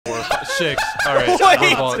6. All right.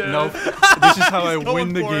 Nope. This is how I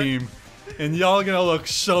win the game. And y'all gonna look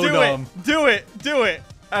so dumb. Do it.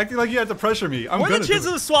 Acting like you have to pressure me. I'm what are the chances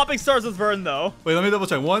of swapping stars with Vern, though? Wait, let me double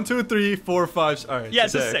check. 1, 2, 3, 4, 5. All right. Yeah,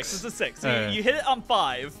 it's a 6. It's a 6. So you hit it on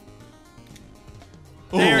 5.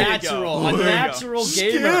 There you go. A natural gamer.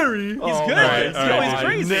 Scary. He's good. He's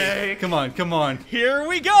crazy. Nay. Come on. Here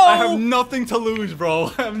we go. I have nothing to lose,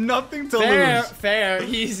 bro. I have nothing to lose. Fair.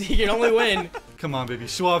 He can only win. Come on, baby.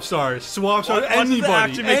 Swap stars.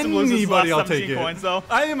 Anybody, I'll take it. Points, though.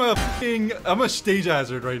 I'm a stage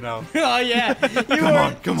hazard right now. Oh, yeah. You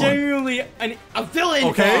are genuinely a villain.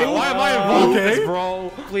 Okay. Why am I involved in this,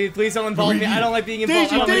 bro? Please don't involve me. I don't like being involved.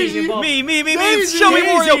 Daisy. Me. Show me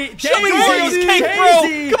Mario. Show me Mario's cake, bro.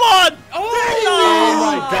 Come on. Oh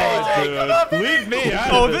my god, dude. Leave me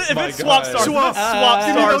out of this, if it's swap stars. Swap stars.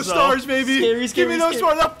 Give me those stars, baby. Give me those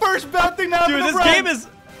stars. The first bad thing that happened. Dude, this game is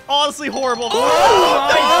honestly horrible. Oh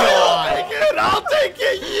my god! I'll take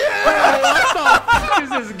it. Yeah. What the fuck is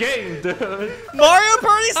this game, dude? Mario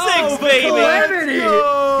Party 6, baby.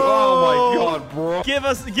 Oh my god, bro. Give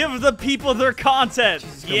the people their content.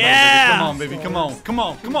 Come on, baby. Come on,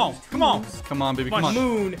 baby. Come on.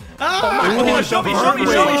 Moon. Show me.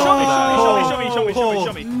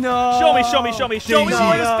 No. Show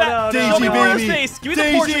me Mario's face. Give me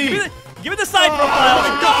the portrait. Give me the side profile. Oh my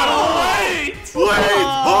god, wait!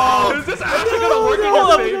 Is this actually gonna work in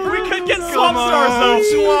your favor? We could get swap stars though.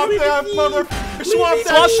 Swap that motherfucker. Swap that.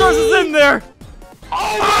 Swap stars is in there. Oh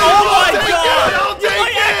my god! I'll take You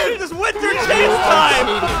might actually just winter chase time.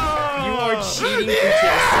 You are cheating for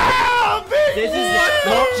chase. This is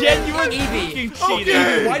genuine cheating.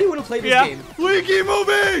 Why do you want to play this game? We keep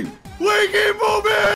moving.